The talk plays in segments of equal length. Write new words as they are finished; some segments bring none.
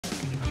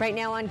Right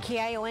now on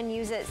KION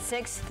News at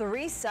 6,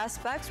 3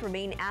 suspects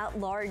remain at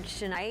large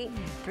tonight.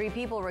 3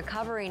 people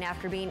recovering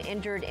after being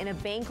injured in a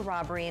bank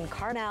robbery in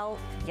Carmel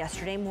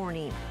yesterday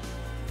morning.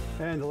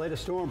 And the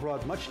latest storm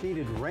brought much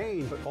needed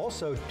rain, but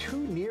also 2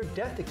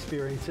 near-death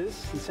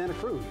experiences in Santa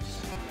Cruz.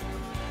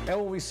 And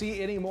will we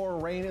see any more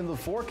rain in the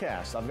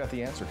forecast? I've got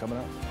the answer coming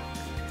up.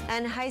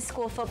 And high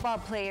school football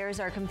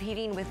players are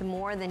competing with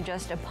more than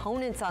just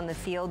opponents on the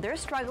field. They're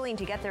struggling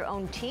to get their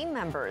own team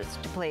members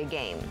to play a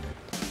game.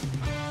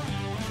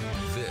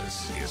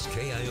 This is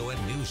KION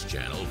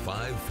Newschannel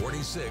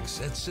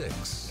 546 at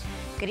 6.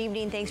 Good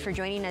evening. Thanks for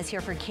joining us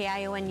here for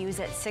KION News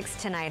at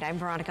 6 tonight. I'm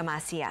Veronica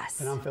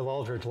Macias. And I'm Phil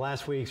Aldridge.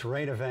 Last week's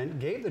rain event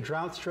gave the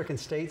drought-stricken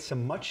state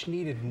some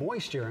much-needed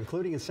moisture,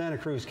 including in Santa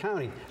Cruz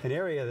County, an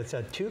area that's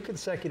had 2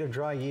 consecutive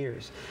dry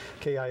years.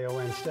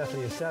 KION's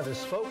Stephanie Aceves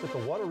spoke with the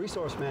water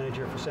resource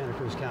manager for Santa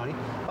Cruz County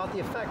about the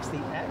effects the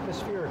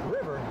atmospheric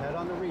river had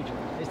on the region.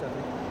 Hey,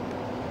 Stephanie.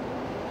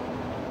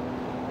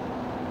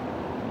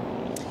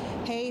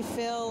 Hey,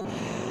 Phil.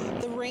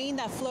 The rain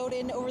that flowed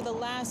in over the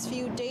last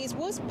few days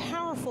was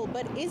powerful,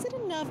 but is it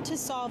enough to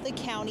solve the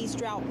county's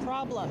drought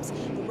problems?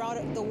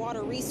 The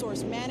water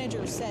resource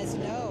manager says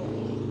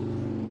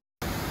no.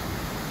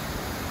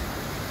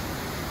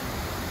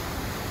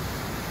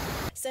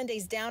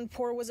 Sunday's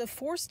downpour was a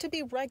force to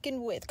be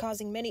reckoned with,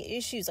 causing many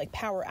issues like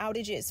power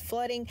outages,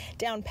 flooding,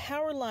 down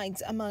power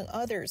lines, among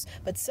others.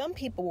 But some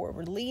people were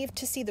relieved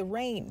to see the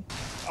rain.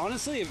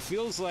 Honestly, it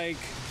feels like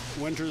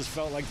winters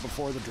felt like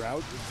before the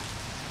drought.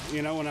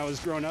 You know, when I was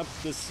growing up,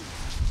 this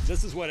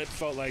is what it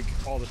felt like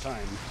all the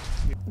time.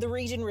 The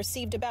region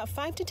received about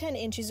 5 to 10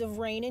 inches of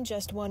rain in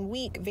just 1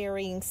 week,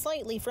 varying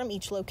slightly from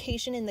each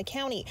location in the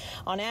county.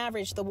 On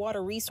average, the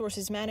water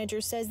resources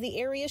manager says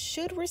the area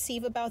should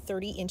receive about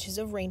 30 inches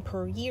of rain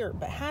per year,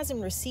 but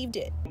hasn't received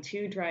it.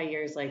 2 dry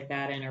years like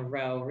that in a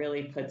row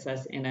really puts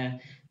us in a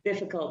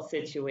difficult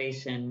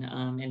situation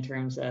in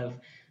terms of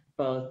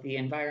both the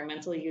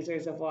environmental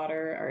users of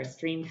water. Our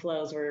stream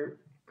flows were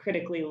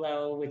critically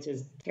low, which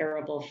is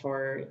terrible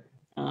for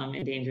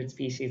endangered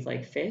species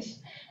like fish.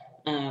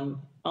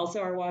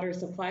 Also, our water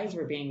supplies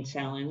were being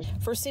challenged.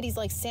 For cities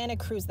like Santa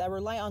Cruz that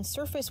rely on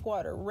surface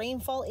water,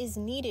 rainfall is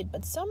needed,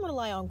 but some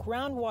rely on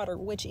groundwater,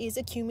 which is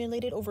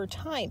accumulated over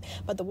time.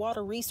 But the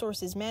water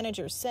resources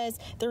manager says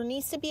there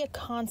needs to be a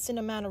constant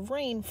amount of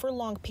rain for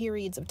long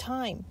periods of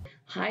time.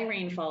 High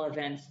rainfall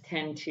events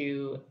tend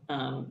to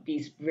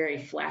be very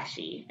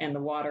flashy, and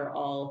the water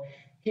all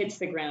hits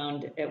the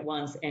ground at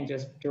once and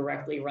just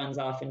directly runs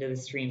off into the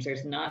streams.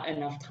 There's not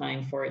enough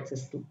time for it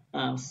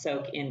to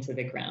soak into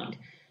the ground.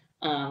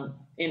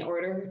 In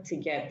order to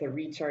get the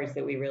recharge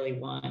that we really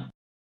want.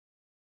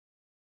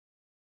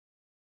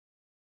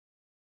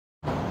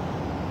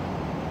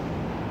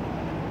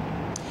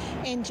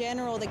 In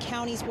general, the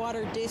county's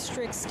water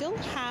districts still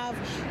have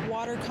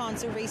water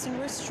conservation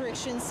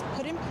restrictions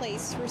put in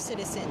place for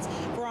citizens.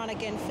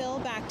 Veronica and Phil,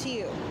 back to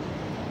you.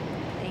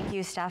 Thank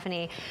you,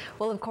 Stephanie.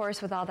 Well, of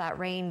course, with all that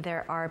rain,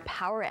 there are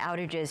power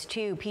outages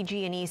too.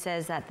 PG&E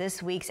says that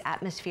this week's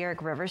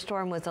atmospheric river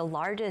storm was the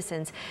largest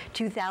since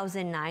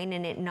 2009,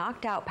 and it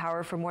knocked out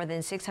power for more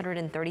than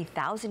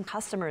 630,000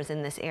 customers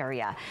in this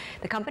area.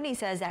 The company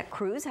says that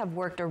crews have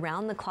worked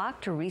around the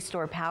clock to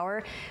restore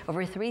power.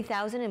 Over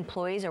 3,000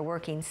 employees are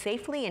working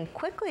safely and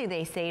quickly,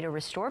 they say, to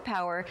restore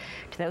power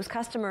to those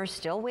customers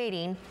still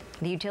waiting.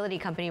 The utility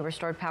company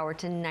restored power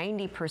to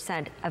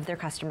 90% of their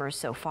customers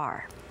so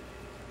far.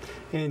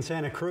 In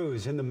Santa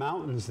Cruz, in the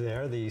mountains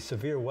there, the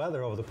severe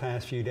weather over the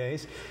past few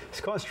days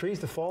has caused trees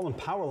to fall and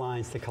power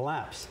lines to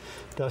collapse.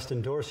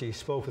 Dustin Dorsey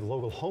spoke with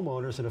local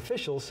homeowners and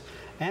officials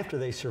after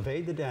they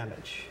surveyed the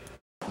damage.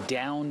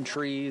 Downed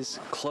trees,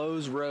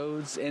 closed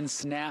roads, and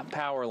snapped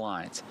power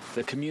lines.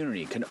 The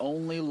community can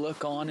only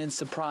look on in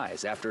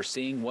surprise after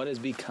seeing what has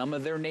become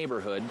of their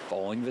neighborhood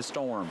following the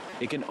storm.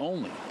 It can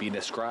only be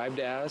described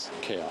as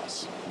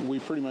chaos. We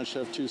pretty much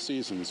have 2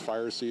 seasons,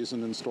 fire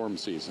season and storm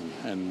season,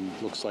 and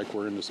looks like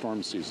we're into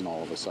storm season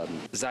all of a sudden.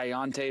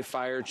 Zayante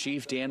Fire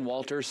Chief Dan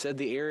Walters said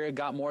the area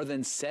got more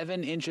than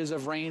 7 inches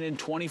of rain in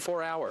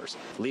 24 hours,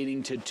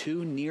 leading to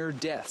 2 near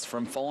deaths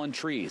from fallen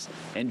trees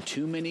and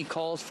too many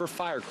calls for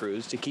fire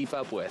crews to keep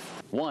up with.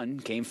 One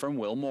came from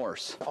Will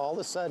Morse. All of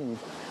a sudden,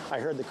 I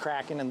heard the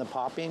cracking and the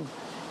popping,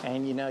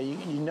 and you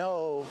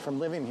know from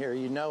living here,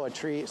 you know a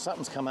tree,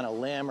 something's coming, a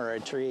limb or a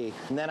tree.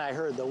 And then I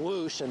heard the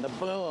whoosh and the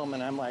boom,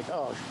 and I'm like,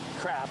 oh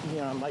crap,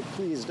 I'm like,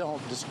 please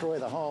don't destroy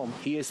the home.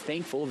 He is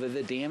thankful that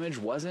the damage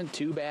wasn't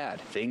too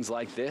bad. Things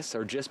like this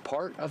are just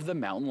part of the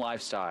mountain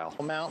lifestyle.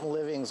 Mountain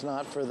living's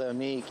not for the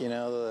meek,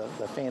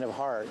 the faint of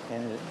heart,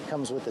 and it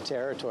comes with the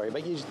territory.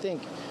 But you'd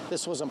think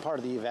this wasn't part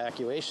of the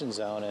evacuation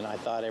zone, and I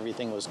thought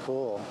everything was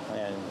cool,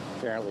 and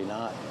apparently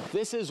not.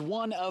 This is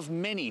one of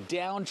many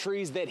downed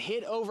trees that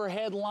hit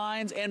overhead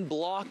lines and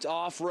blocked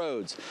off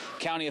roads.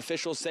 County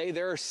officials say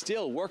they're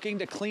still working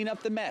to clean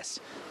up the mess,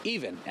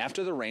 even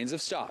after the rains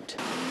have stopped.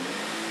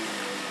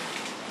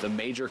 The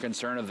major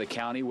concern of the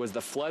county was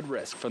the flood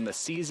risk from the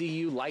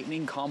CZU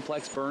Lightning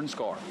Complex burn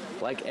scar.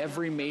 Like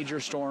every major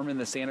storm in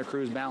the Santa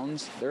Cruz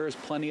Mountains, there is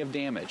plenty of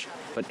damage,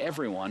 but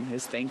everyone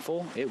is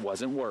thankful it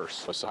wasn't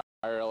worse.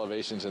 Higher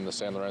elevations in the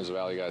San Lorenzo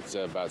Valley got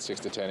about 6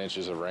 to 10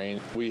 inches of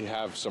rain. We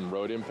have some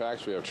road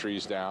impacts. We have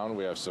trees down.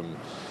 We have some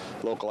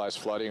localized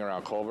flooding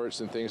around culverts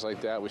and things like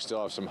that. We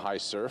still have some high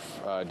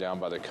surf down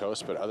by the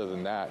coast, but other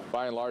than that,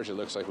 by and large, it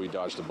looks like we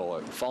dodged a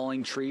bullet.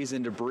 Falling trees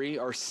and debris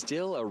are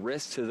still a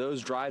risk to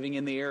those driving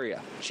in the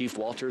area. Chief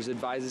Walters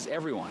advises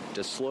everyone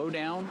to slow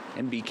down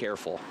and be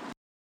careful.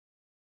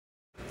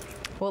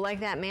 Well,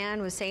 like that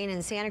man was saying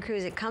in Santa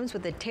Cruz, it comes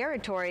with the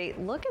territory.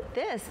 Look at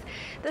this.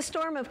 The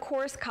storm, of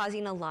course,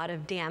 causing a lot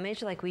of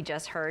damage like we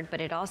just heard, but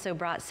it also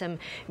brought some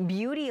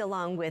beauty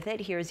along with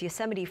it. Here's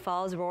Yosemite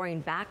Falls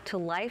roaring back to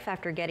life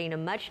after getting a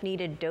much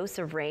needed dose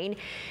of rain.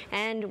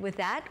 And with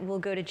that, we'll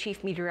go to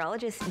Chief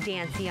Meteorologist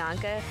Dan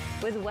Cianca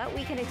with what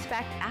we can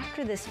expect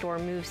after this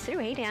storm moves through.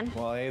 Hey, Dan.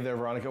 Well, hey there,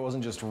 Veronica. It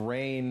wasn't just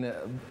rain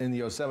in the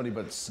Yosemite,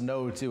 but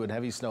snow too, and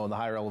heavy snow in the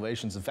higher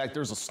elevations. In fact,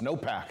 there's a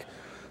snowpack.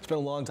 It's been a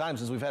long time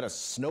since we've had a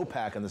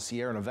snowpack in the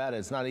Sierra Nevada.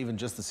 It's not even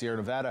just the Sierra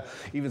Nevada,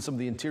 even some of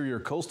the interior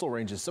coastal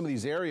ranges. Some of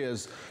these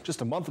areas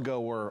just a month ago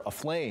were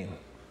aflame,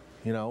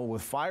 you know,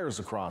 with fires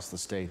across the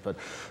state. But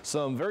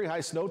some very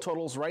high snow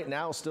totals right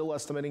now, still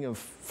estimating of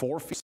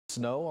 4 feet of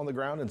snow on the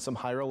ground in some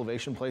higher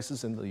elevation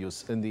places in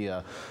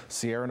the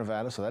Sierra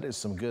Nevada. So that is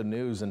some good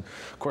news. And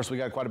of course, we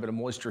got quite a bit of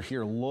moisture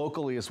here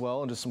locally as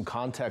well, and just some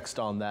context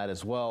on that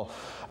as well.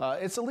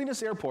 It's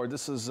Salinas Airport.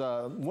 This is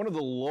one of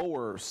the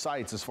lower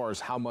sites as far as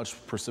how much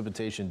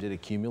precipitation did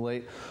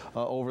accumulate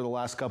over the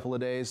last couple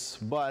of days,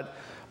 but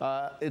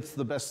it's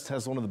the best,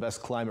 has one of the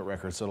best climate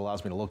records, so it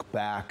allows me to look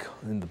back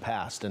in the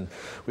past. And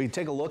we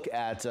take a look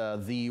at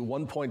the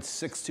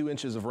 1.62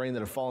 inches of rain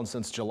that have fallen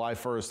since July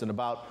 1st, and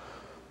about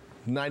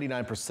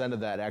 99% of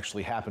that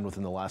actually happened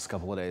within the last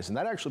couple of days. And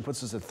that actually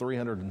puts us at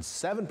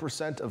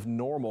 307% of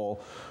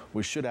normal.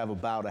 We should have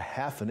about a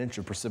 ½ an inch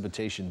of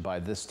precipitation by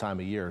this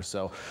time of year.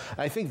 So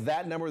I think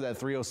that number, that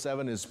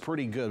 307, is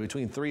pretty good,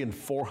 between 300% and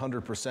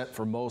 400%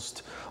 for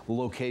most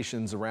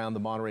locations around the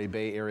Monterey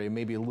Bay area,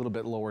 maybe a little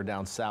bit lower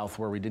down south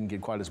where we didn't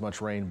get quite as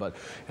much rain, but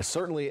it's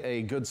certainly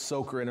a good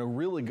soaker and a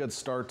really good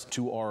start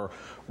to our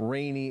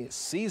rainy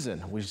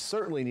season. We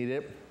certainly need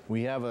it.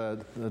 We have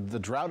the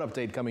drought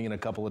update coming in a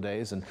couple of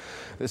days, and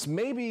this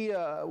may be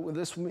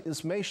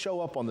this may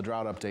show up on the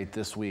drought update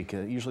this week.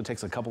 It usually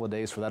takes a couple of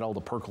days for that all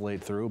to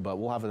percolate through, but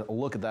we'll have a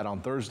look at that on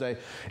Thursday.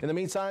 In the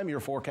meantime, your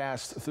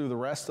forecast through the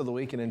rest of the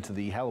week and into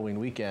the Halloween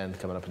weekend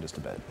coming up in just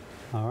a bit.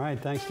 All right,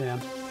 thanks,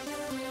 Dan.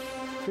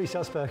 3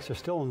 suspects are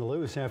still on the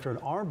loose after an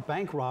armed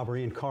bank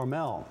robbery in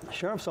Carmel. The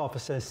sheriff's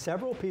office says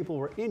several people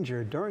were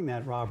injured during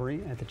that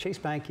robbery at the Chase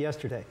Bank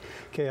yesterday.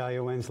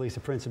 KION's Lisa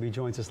Principe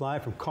joins us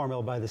live from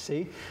Carmel by the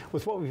Sea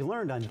with what we've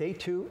learned on day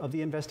 2 of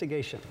the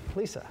investigation.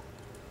 Lisa.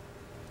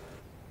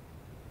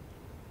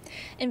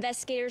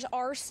 Investigators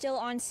are still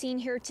on scene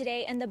here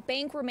today, and the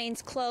bank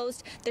remains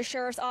closed. The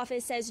sheriff's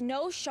office says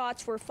no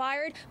shots were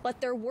fired,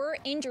 but there were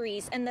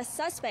injuries, and the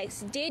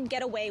suspects did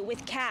get away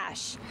with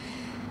cash.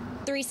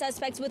 3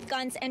 suspects with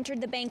guns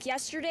entered the bank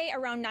yesterday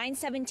around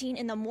 9:17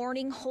 in the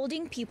morning,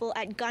 holding people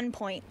at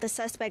gunpoint. The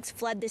suspects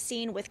fled the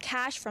scene with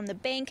cash from the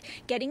bank,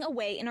 getting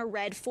away in a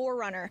red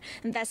 4Runner.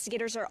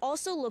 Investigators are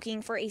also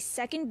looking for a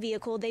second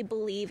vehicle they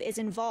believe is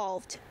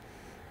involved.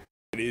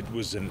 It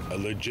was a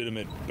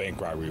legitimate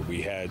bank robbery.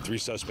 We had 3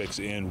 suspects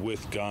in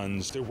with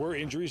guns. There were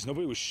injuries.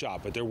 Nobody was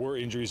shot, but there were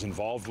injuries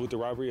involved with the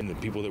robbery, and the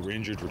people that were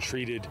injured were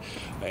treated.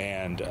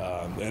 And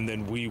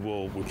then we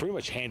pretty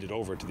much hand it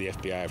over to the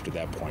FBI after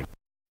that point.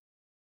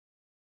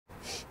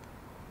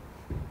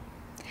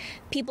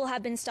 People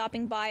have been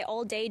stopping by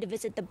all day to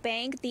visit the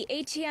bank. The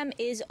ATM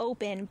is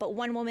open, but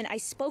one woman I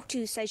spoke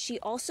to says she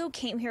also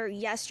came here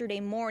yesterday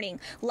morning.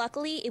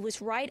 Luckily, it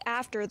was right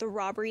after the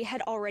robbery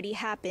had already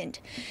happened.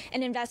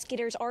 And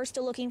investigators are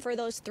still looking for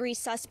those 3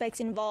 suspects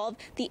involved.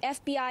 The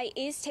FBI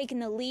is taking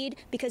the lead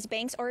because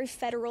banks are a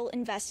federal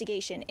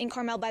investigation. In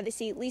Carmel by the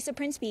Sea, Lisa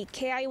Principe,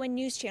 KION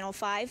News Channel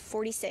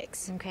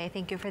 546. Okay,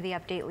 thank you for the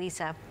update,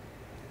 Lisa.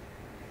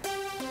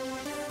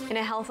 In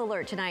a health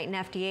alert tonight, an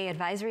FDA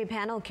advisory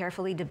panel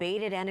carefully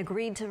debated and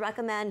agreed to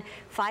recommend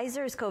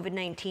Pfizer's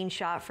COVID-19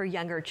 shot for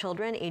younger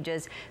children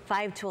ages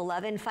 5 to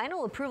 11.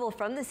 Final approval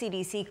from the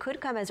CDC could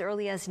come as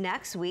early as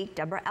next week.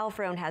 Deborah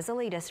Alfrone has the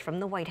latest from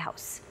the White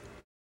House.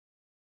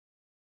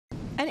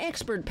 An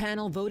expert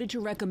panel voted to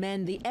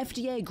recommend the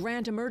FDA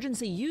grant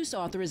emergency use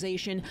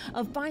authorization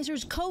of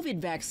Pfizer's COVID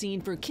vaccine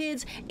for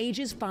kids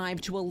ages 5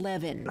 to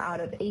 11.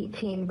 Out of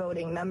 18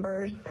 voting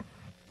members,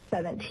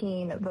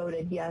 17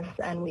 voted yes,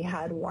 and we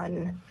had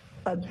 1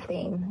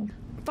 abstain.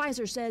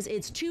 Pfizer says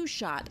its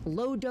 2-shot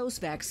low-dose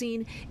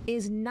vaccine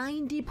is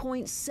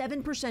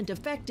 90.7%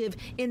 effective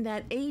in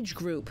that age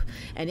group.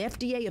 An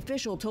FDA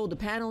official told the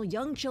panel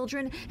young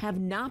children have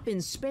not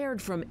been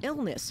spared from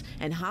illness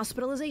and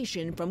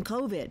hospitalization from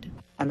COVID.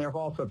 And there have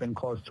also been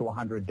close to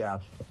 100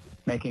 deaths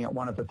making it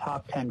one of the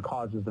top 10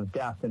 causes of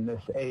death in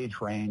this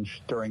age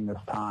range during this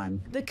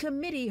time. The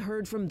committee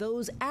heard from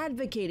those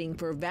advocating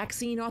for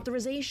vaccine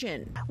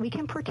authorization. We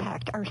can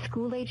protect our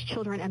school-age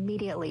children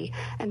immediately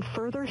and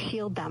further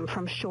shield them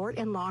from short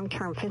and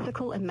long-term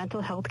physical and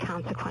mental health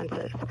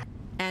consequences.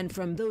 And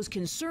from those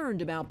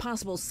concerned about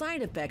possible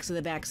side effects of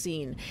the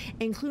vaccine,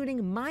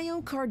 including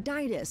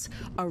myocarditis,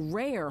 a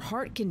rare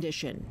heart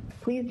condition.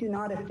 Please do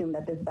not assume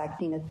that this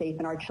vaccine is safe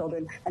in our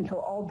children until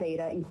all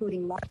data,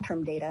 including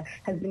long-term data,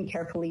 has been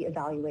carefully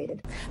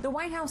evaluated. The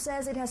White House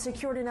says it has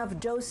secured enough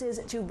doses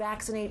to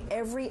vaccinate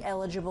every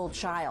eligible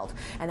child,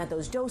 and that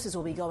those doses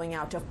will be going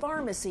out to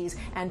pharmacies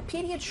and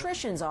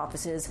pediatricians'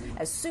 offices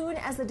as soon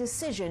as the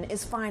decision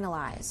is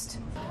finalized.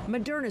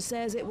 Moderna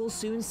says it will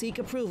soon seek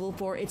approval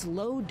for its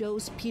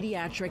low-dose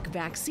pediatric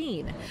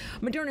vaccine.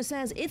 Moderna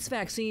says its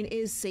vaccine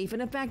is safe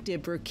and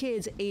effective for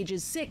kids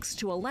ages 6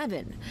 to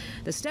 11.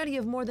 The study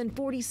of more than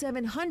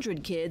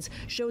 4,700 kids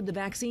showed the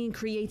vaccine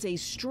creates a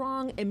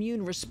strong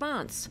immune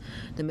response.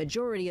 The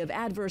majority of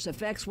adverse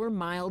effects were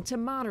mild to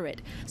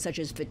moderate, such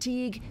as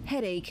fatigue,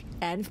 headache,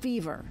 and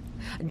fever.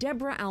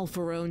 Deborah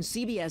Alfarone,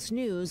 CBS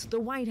News, the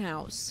White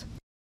House.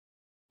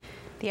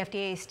 The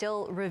FDA is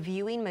still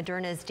reviewing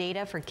Moderna's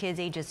data for kids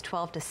ages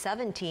 12 to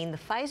 17. The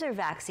Pfizer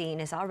vaccine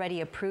is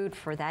already approved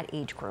for that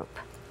age group.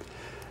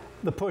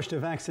 The push to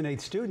vaccinate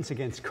students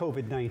against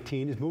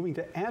COVID-19 is moving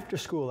to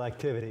after-school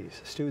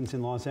activities. Students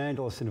in Los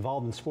Angeles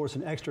involved in sports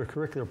and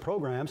extracurricular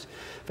programs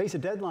face a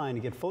deadline to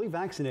get fully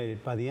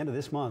vaccinated by the end of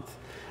this month.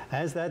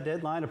 As that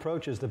deadline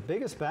approaches, the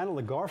biggest battle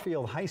the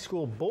Garfield High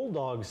School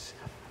Bulldogs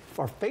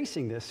are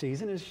facing this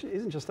season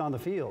isn't just on the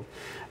field.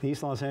 The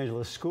East Los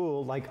Angeles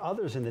school, like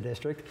others in the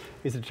district,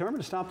 is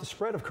determined to stop the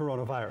spread of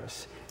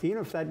coronavirus, even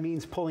if that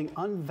means pulling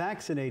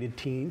unvaccinated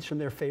teens from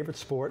their favorite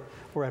sport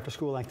or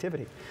after-school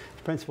activity.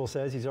 The principal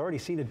says he's already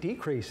seen a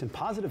decrease in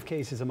positive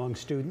cases among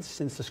students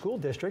since the school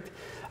district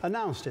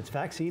announced its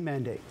vaccine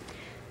mandate.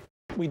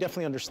 We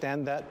definitely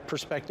understand that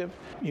perspective.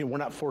 We're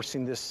not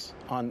forcing this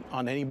on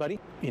anybody.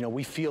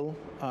 We feel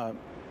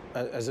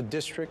as a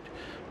district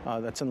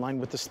that's in line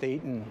with the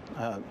state and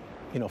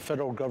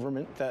federal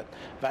government that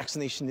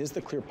vaccination is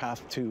the clear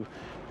path to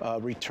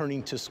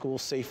returning to school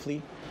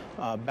safely,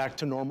 back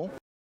to normal.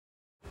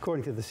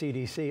 According to the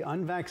CDC,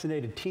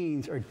 unvaccinated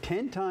teens are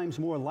 10 times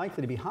more likely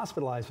to be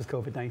hospitalized with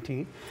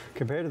COVID-19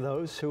 compared to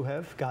those who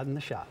have gotten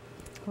the shot.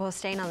 Well,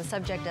 staying on the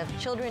subject of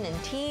children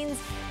and teens,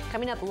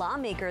 coming up,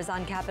 lawmakers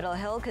on Capitol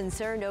Hill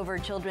concerned over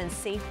children's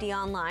safety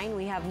online.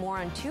 We have more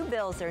on 2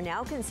 bills they're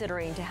now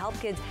considering to help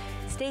kids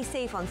stay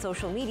safe on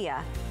social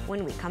media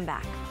when we come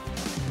back.